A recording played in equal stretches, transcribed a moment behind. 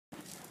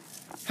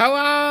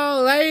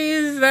Hello,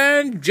 ladies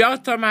and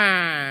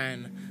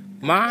gentlemen.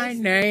 My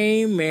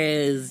name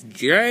is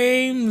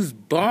James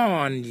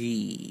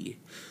Bondy,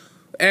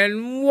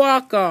 and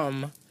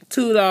welcome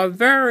to the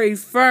very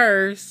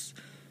first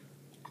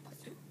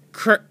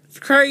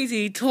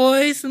Crazy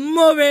Toys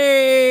movie.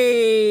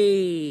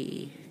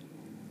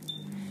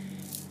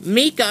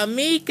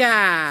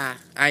 Mika.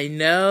 I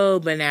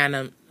know,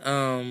 Banana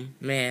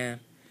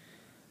Man.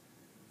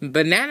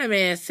 Banana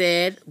Man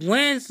said,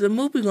 "When's the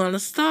movie gonna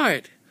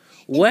start?"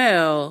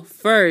 Well,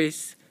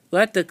 first,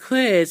 let the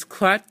kids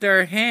clap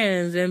their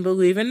hands and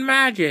believe in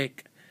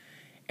magic.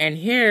 And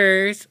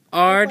here's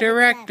our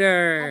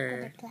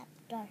director.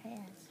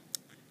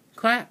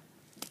 Clap.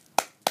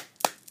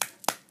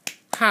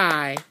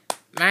 Hi,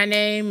 my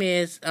name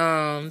is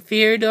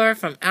Theodore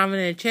from Alvin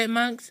and the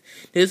Chipmunks.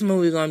 This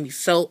movie is gonna be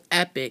so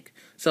epic.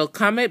 So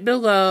comment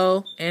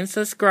below and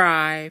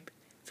subscribe.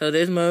 So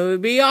this movie will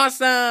be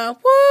awesome.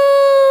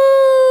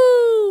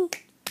 Woo!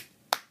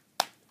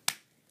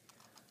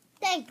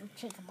 Thank you,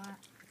 Chipmunk.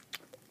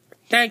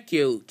 Thank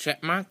you,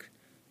 Chipmunk.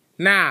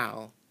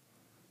 Now,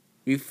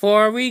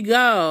 before we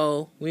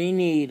go, we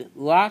need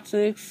lots of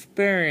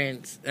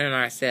experience in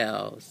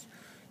ourselves.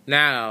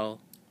 Now,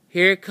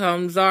 here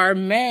comes our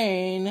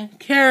main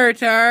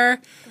character,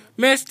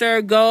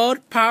 Mr.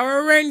 Gold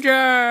Power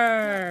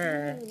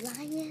Ranger.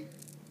 Lion.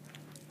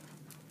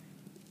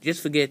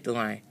 Just forget the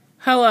line.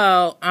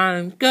 Hello,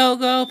 I'm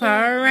Go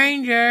Power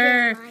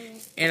Ranger.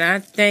 And I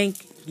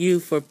thank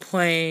you for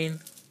playing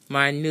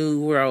my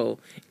new role.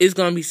 It's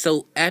going to be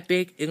so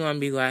epic. It's going to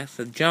be lots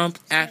of jump,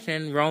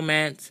 action,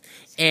 romance,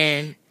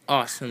 and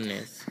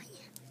awesomeness.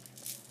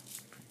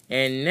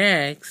 And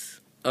next,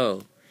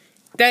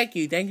 thank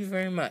you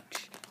very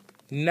much.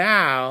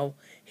 Now,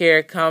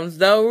 here comes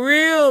the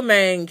real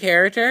main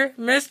character,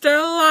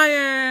 Mr.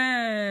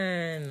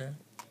 Lion.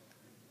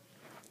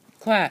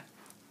 Clap.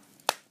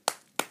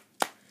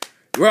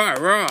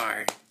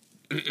 Roar.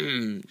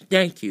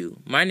 Thank you.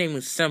 My name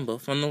is Simba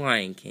from The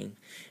Lion King.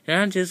 And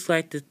I'd just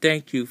like to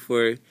thank you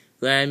for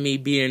letting me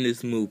be in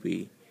this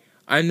movie.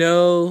 I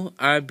know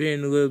I've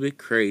been a little bit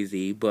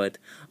crazy, but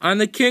I'm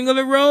the king of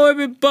the road,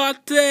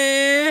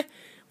 everybody!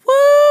 Woo!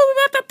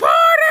 We're about to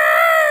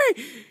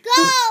party! Go,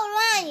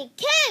 Lion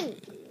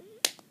King!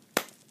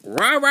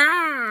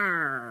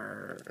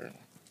 Roar!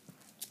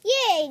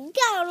 Yeah,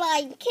 go,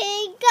 Lion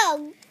King,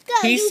 go.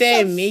 He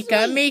said, so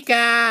Mika.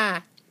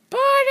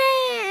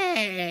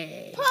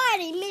 Party!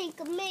 Party,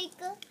 Mika.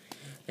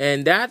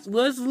 And that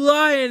was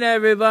Lion,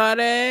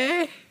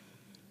 everybody.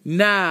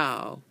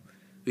 Now,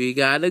 we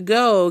gotta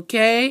go,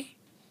 okay?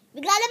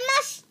 We gotta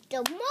match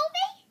the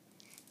movie.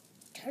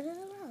 Turn it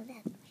around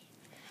that way.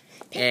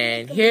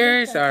 And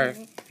here's our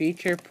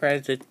feature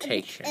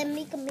presentation. And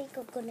Mika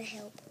gonna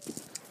help.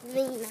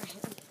 Me, not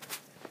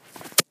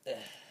him.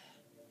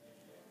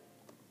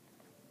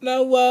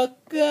 Now,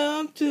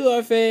 welcome to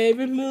our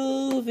favorite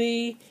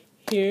movie.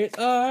 Here's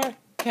our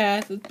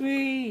cast of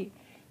 3.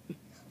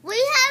 We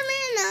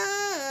having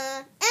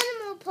a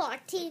animal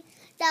party.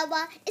 That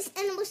why it's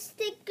animal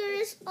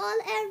stickers all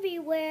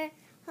everywhere.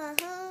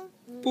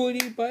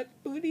 Booty butt.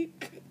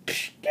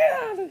 Get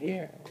out of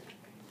here.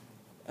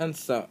 I'm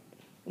sorry.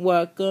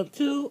 Welcome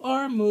to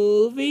our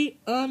movie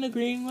on the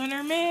Green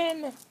Lantern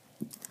Man.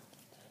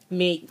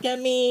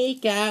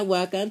 Mika,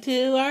 welcome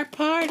to our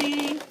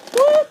party.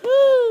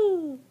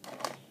 Woohoo!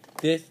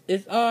 This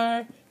is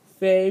our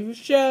favorite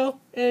show.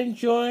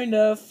 Enjoy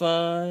the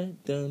fun.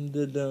 Dum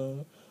dum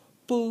dum.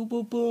 Boom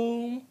boom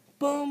boom.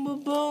 Boom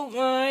boom boom.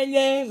 My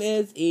name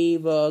is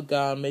Evil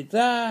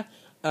Gamita.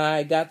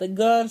 I got the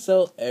gun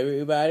so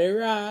everybody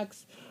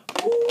rocks.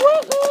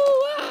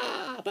 Woohoo!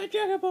 Ah!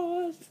 Pajama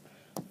boys.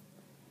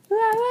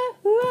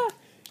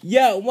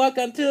 Yo,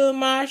 welcome to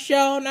my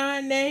show.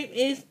 My name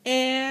is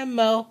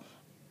Ammo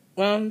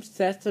from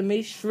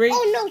Sesame Street.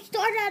 Oh no,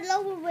 start that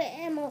over with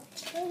Ammo.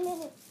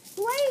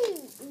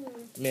 Wait.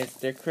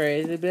 Mr.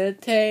 Crazy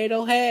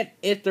Potato Head,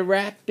 it's the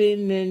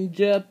rapping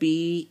ninja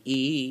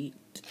beat.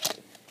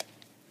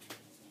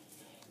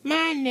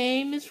 My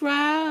name is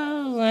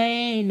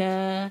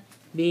Rowena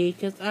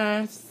because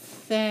I'm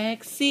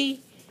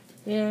sexy.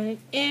 I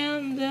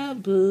am the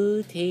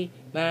booty.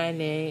 My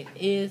name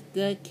is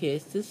the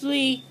Kiss the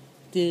Sweet.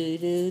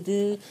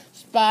 Do.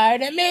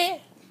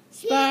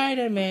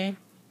 Spider-Man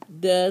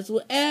does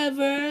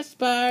whatever a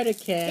spider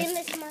can.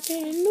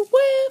 In the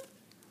web,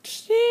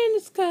 in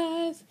the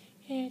skies,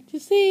 can't you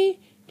see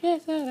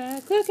just how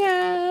I look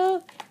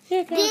out?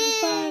 Here comes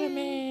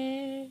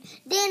Spider-Man.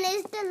 Then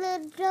it's the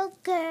little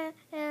girl.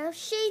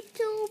 She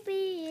too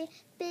big,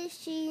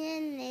 fishy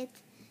in it.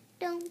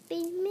 Don't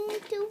be mean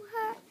to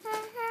her.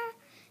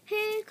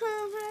 Here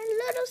comes her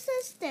little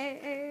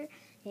sister.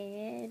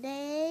 Here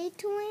they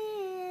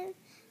twins.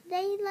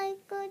 They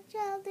like each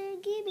other.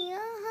 Give me a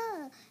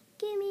hug.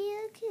 Give me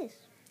a kiss.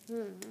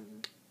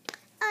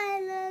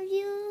 I love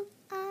you.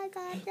 I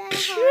got that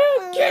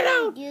heart. Get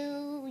out.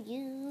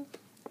 You.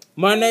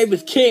 My name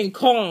is King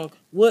Kong.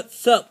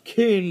 What's up,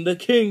 King? The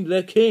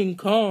King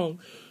Kong.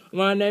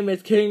 My name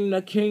is King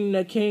the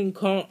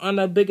Kong. I'm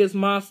the biggest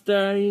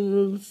monster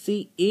in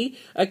CE.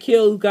 I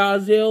kill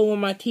Godzilla with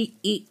my teeth.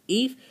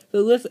 So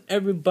listen,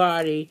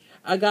 everybody.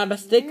 I got a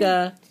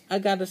sticker.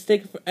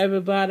 For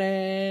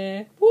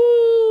everybody.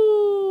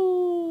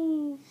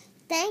 Woo!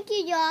 Thank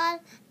you, y'all.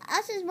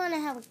 I just want to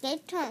have a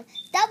great time.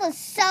 That was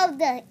so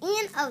the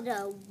end of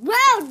the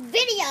road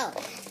video.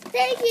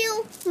 Thank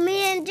you.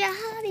 Me and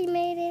Jahadi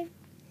made it.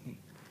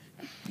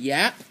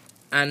 Yep.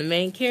 I'm the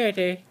main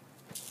character.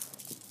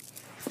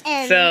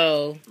 And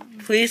So,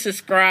 please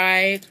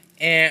subscribe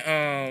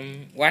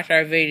and watch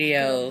our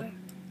video.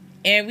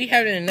 And we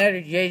have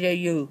another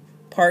JJU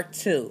part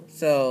 2.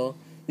 So,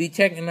 be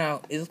checking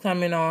out. It's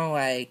coming on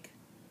like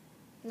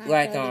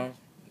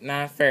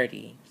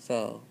 9:30.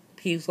 So,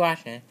 keep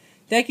watching.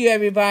 Thank you,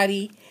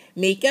 everybody.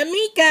 Mika.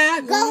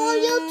 Go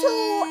on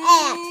YouTube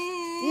at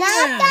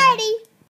 9:30.